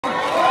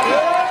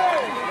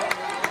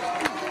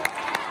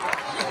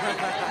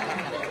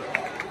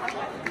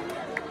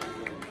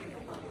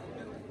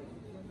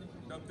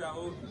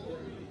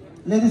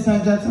Ladies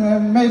and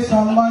gentlemen, make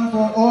some noise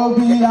for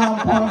Obi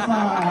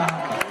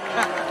Amponsah.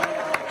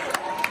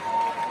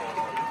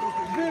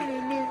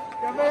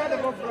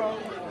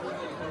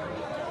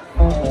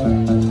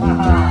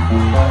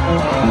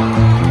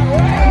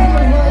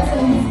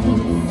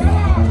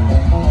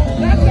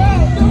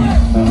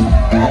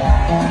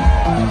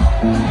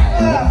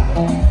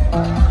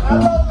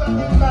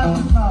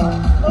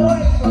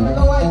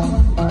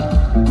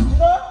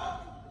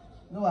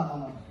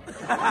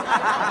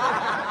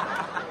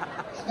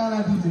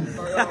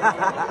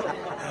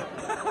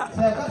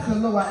 That's a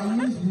lower,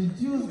 and you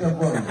reduce the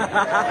volume,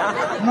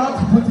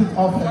 not put it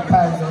off the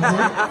time,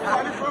 okay?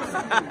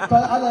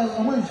 But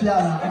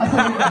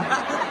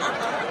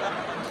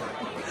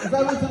is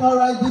everything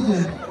alright, DJ?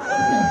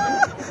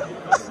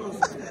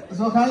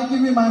 So can you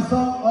give me my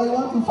song, or you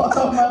want to fuck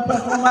up my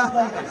performance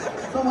like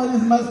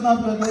somebody's messing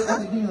up your day?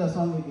 Give me the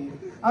song again.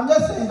 I'm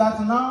just saying that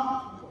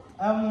now,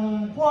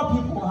 poor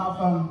people have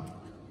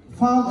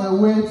found a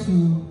way to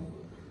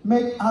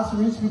make us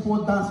rich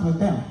people dance with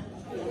them.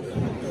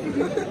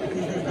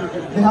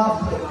 They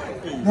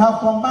have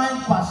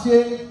combined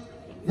pache,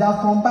 they have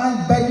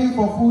combined begging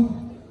for food,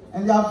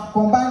 and they have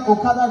combined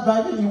Okada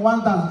driving in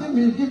one dance. Give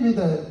me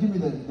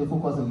the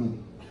focus again.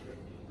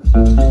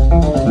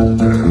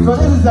 So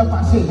this is the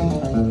pache.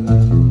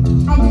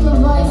 I do a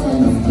voice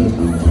on this kid.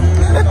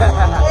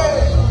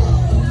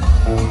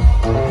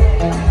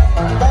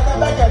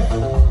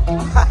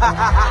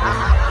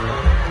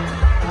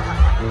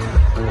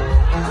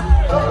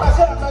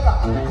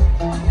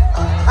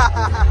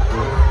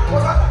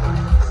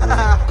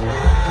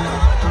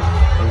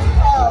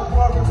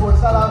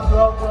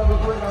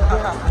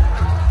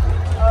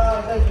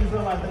 Thank you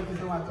so much.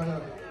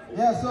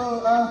 Yeah, so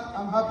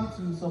I'm happy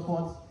to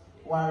support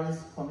Waris,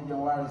 Comedian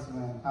Waris,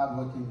 man. Hard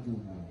working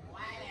dude, man.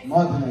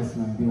 Northerners,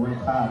 man, they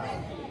work hard.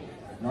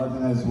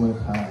 Northerners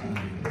work hard, man.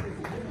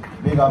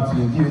 Big up to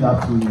you, give it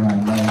up to you, man.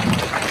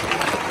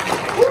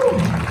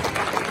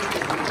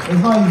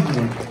 It's not easy,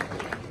 man.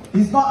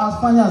 He's not as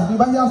funny as me,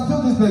 but he has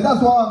still this way.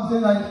 That's what I'm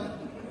saying, like.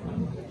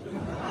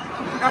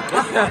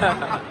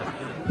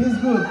 He's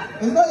good.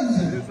 It's not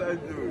easy.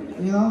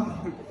 You know?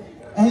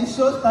 And his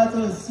show's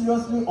title is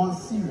Seriously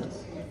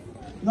Unserious.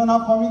 You know,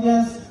 now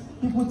comedians,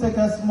 people take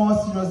us more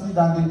seriously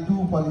than they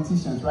do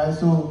politicians, right?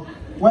 So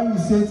when we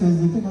say things,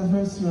 they take us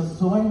very seriously.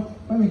 So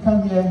when we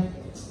come here,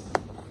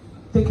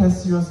 take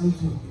us seriously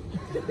too.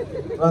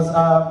 Because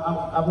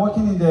I'm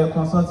working in the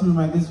consulting room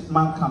and this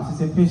man comes,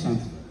 he's a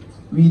patient.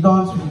 We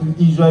don't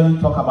usually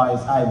talk about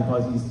his eye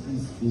because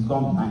he's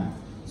gone blind.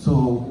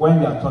 So when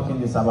we are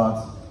talking, it's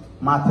about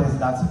matters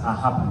that are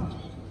happening,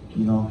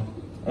 you know.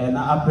 And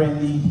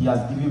apparently he has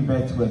given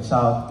birth to a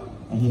child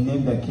and he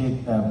named the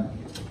kid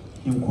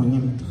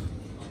Nkunim.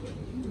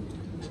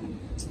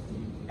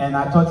 And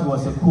I thought it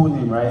was a cool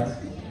name, right?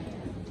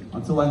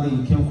 Until one day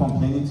he came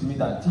complaining to me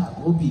that, Jack,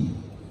 Obi,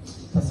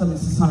 there's something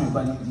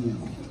Sammykaymedia.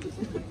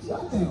 I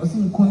was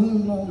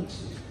Nkunim, no,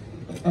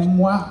 and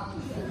moi.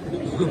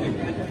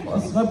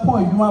 What's my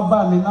point? You are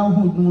bad, and now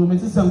who do me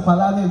some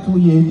quality to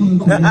ye didn't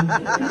come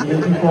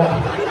before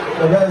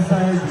the guy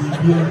signs the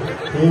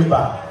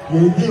paper. Ye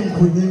didn't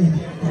Kunim.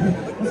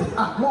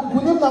 Ah, no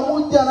Kunim na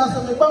Mundiana, so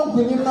the bank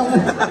Kunim na.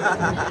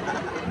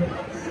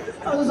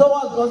 And so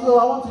what? Because I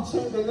want to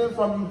change the name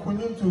from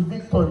Kunim to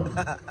Victory. I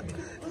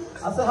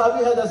said, have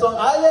you heard the song?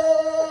 Aye,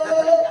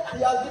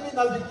 he has given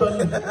us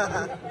Victory.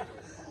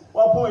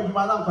 What point? You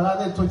are not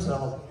quality touch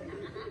now.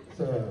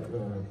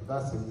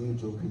 That's a new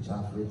joke which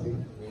I've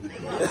written.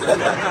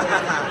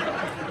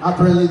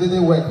 Apparently it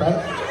didn't work,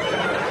 right?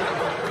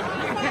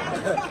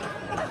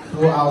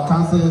 So I'll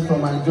cancel it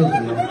from my joke,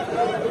 you know.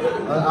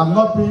 I'm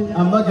not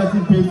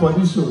getting paid for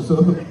this show, so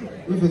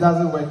if it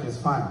doesn't work, it's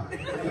fine.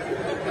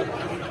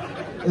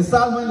 It's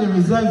sad when they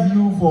reserve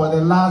you for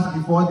the last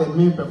before the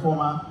main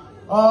performer.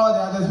 All the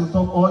others will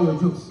talk all your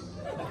jokes.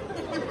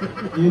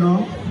 You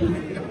know?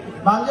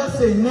 But I'm just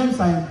saying names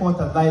are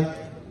important, like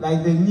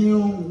the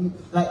new,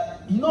 like,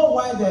 you know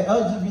why the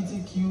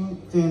LGBTQ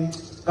thing,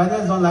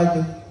 Ghanaians don't like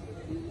it?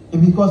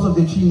 It's because of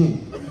the tree name.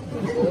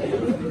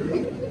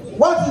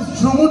 What is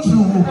Trumu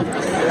Trumu?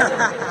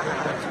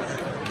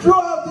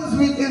 Throughout this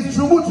week is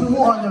Trumu Trumu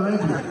on the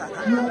radio.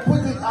 You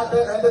put it at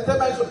the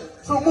television,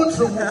 Trumu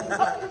Trumu.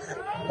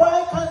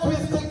 Why can't we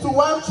stick to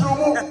one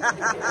Trumu?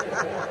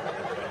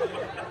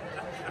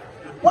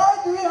 Why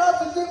do we have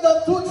to give them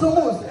two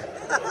Trumus?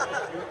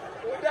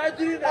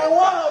 And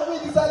why have we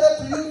decided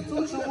to use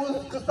two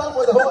Trumus to stand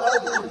for the whole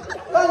argument?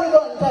 Why we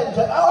don't change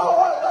it?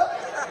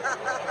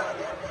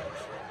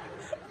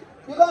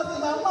 Because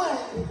in my mind,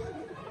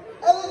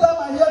 every time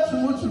I hear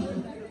Trumu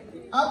Trumu,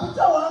 I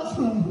picture one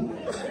Trumu,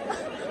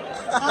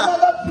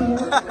 another Trumu,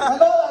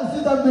 and all I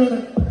see them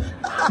doing.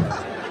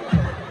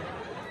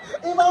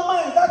 In my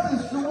mind, that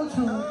is Trumu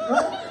Trumu,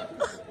 right?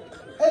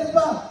 It's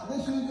bad. They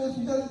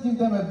should just give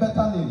them a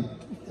better name.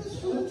 It's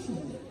Trumu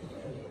Trumu.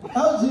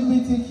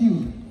 LGBTQ.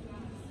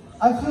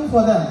 I feel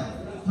for them.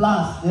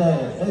 Plus,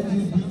 yeah,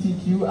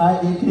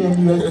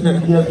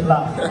 LGBTQIAKMUSTDF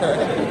plus.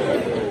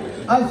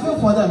 I feel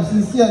for them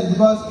sincerely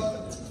because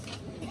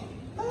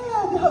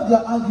have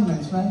their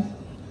arguments, right?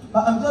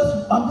 But I'm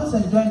just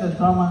enjoying the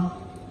drama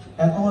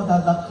and all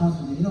that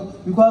comes with it, you know,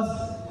 because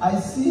I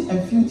see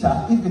a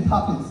future if it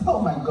happens.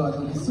 Oh my God, it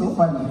will be so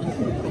funny.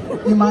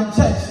 In my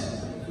church,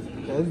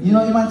 you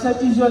know, in my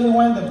church, usually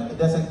when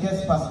there's a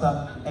guest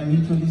pastor and we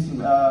introduce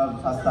him,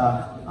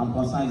 Pastor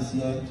Amponsah is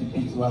here to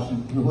preach to us.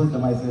 You host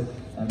them, I said,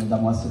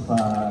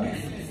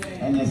 Sefa,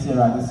 and you say,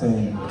 right,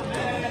 say,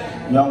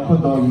 young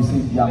kwadwo, you say,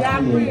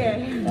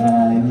 Yakuye,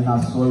 and in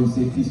our soul, you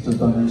say, Christo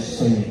don't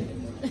share,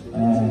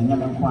 and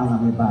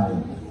Anamoah me buy.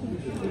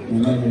 You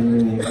never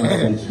really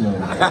consensual.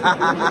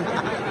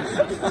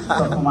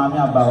 So for mommy,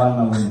 I'm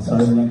Bawana, so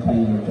you can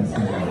Kayi.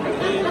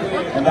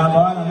 And I'm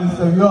Bawana,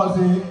 so you all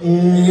say,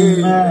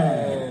 Amen.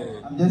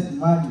 I'm just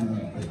imagining.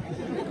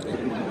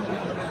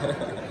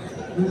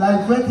 In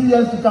like 20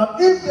 years to come,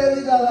 if they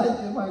legalize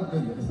it, my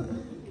goodness.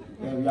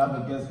 Yeah, we have a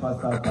guest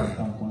pastor,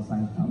 Pastor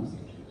Amponsah comes.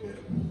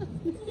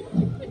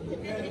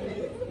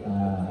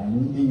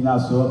 In our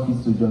soul,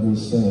 Christo don't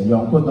share.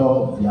 Young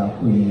kwadwo,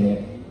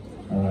 Yakuye.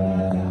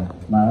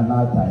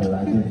 Maranatha,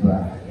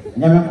 Elijah.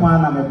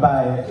 Anamoah me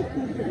buy.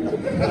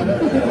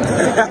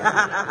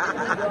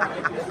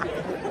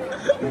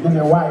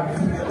 My wife.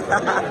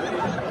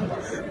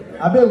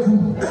 I bet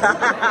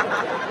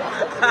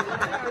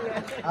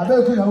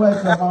you know where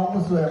I'm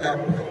almost where.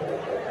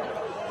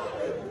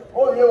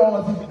 Oh, you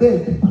want to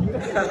big.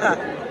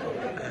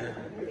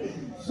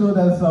 Show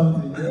them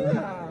something. You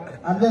know?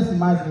 I'm just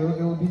imagining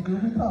it will be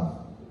tough.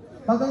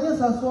 But I guess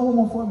I saw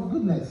homophobic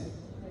goodness.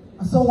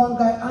 I saw one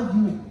guy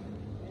arguing.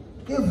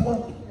 Give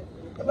one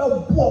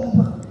about bomb.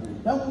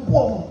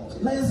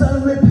 Nice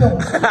and rape him.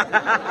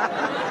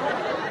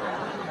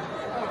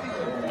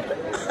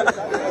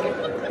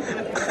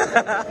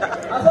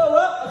 I said,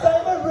 what? I said,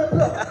 I'm rape him.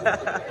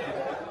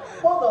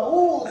 Hold on,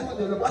 who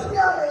do the rape? I said,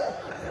 yeah.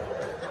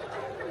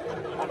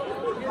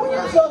 Who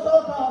you shut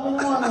up?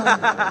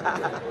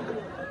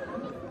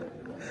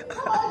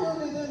 Why are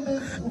you doing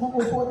this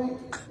homophobic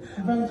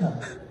venture?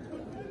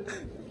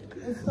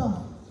 It's tough.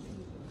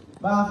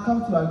 But I've come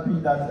to agree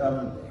that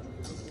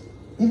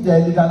if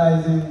they're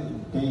legalizing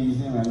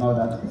gayism and all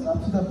that, it's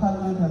up to the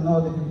parliament and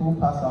all the people who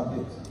pass our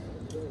bills.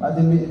 But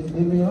they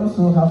may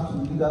also have to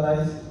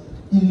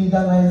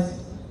illegalize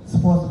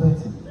sports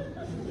betting.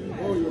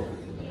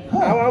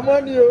 Our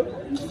money.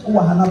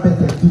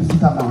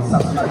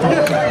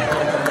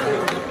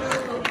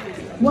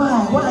 Why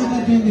are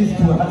you doing this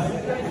to us?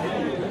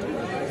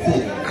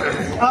 See,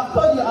 I've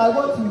told you I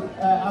go to,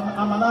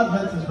 I'm an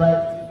Adventist,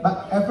 right? But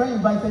a friend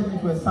invited me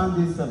to a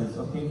Sunday service,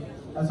 okay?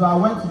 And so I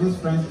went to this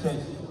friend's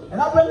church. And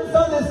after the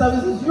Sunday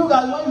services, you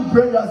guys, when you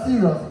pray, you are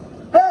serious.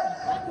 Hey!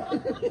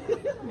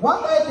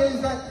 One guy came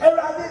and said,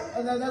 everybody,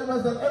 and then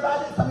everyone said,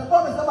 everybody, some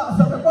promise,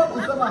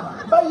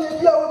 but you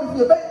hear what we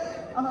say,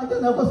 I'm like,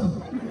 then I was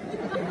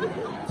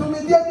to me,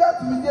 dear,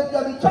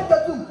 we check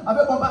that too. I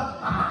bet,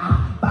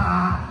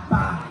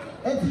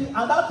 and see,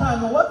 at that time,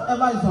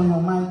 whatever is on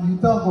your mind, you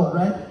tell God,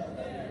 right?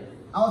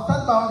 I was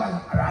talking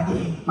about Radi,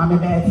 Mommy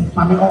Beth,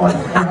 Mommy All,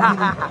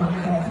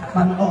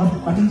 Mommy All,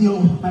 Mommy You,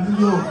 over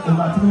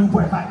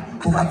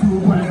 2.5, over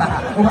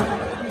 2.5, over.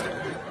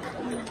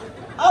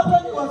 After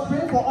he was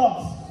praying for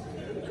us,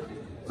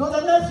 so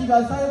the next you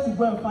guys decided to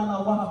go and find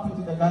out what happened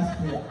to the guy's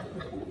prayer.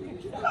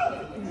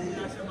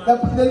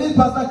 The lead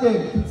pastor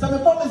came. Sammy,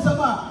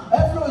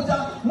 every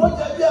day,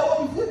 Moja, what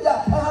we did there,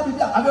 I have it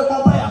there. I will go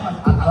by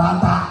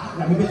Atlanta.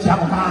 Let me be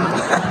Champa.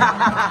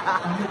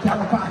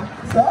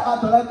 Say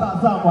Atlanta,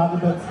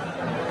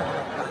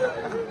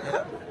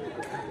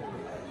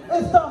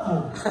 it's tough.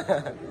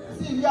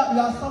 See, we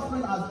are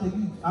suffering as the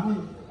youth. I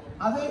mean,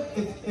 I think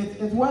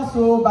it went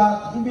so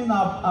bad. Even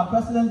our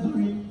president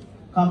during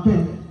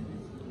campaign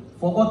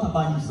forgot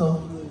about himself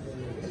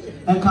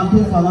and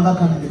campaign for another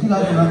candidate. You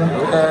guys remember?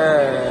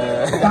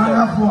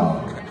 Danqauh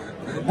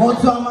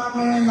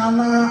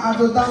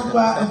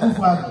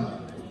Akufo-addo.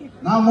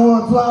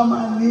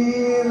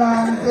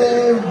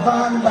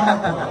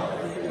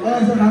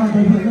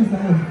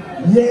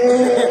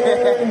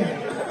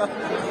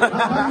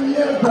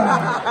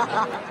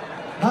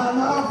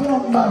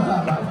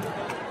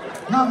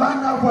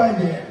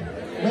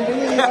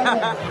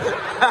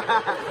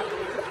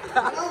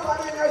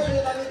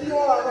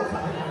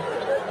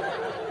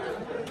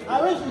 I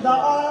wish we could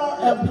all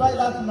employ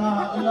that in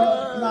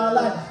our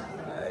lives.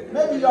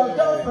 Maybe your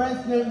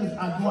girlfriend's name is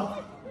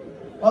Anamoah,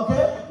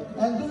 okay?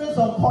 And doing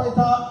some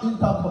coital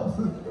intercourse.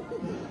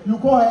 You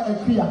call her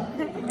Efya.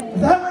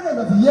 Is that her name?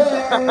 Yeah.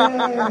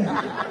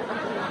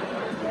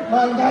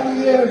 My daddy,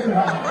 yeah.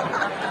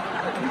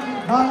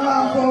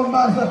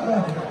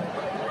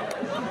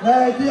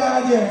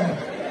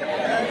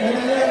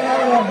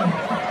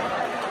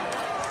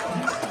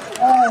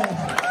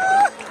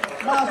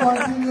 Now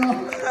continue.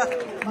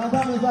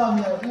 Madam is out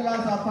here. You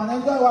guys are fun.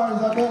 Enjoy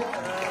Waris, okay?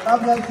 God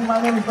bless you.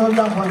 My name is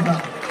Amponsah.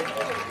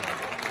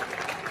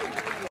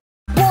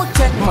 Go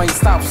check my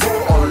stuff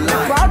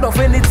online. Proud of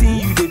anything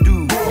you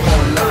do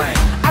online.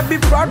 I be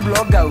proud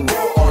blogger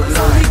online.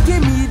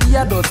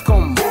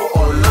 SammyKaymedia.com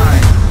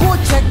online. Go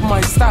check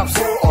my stuff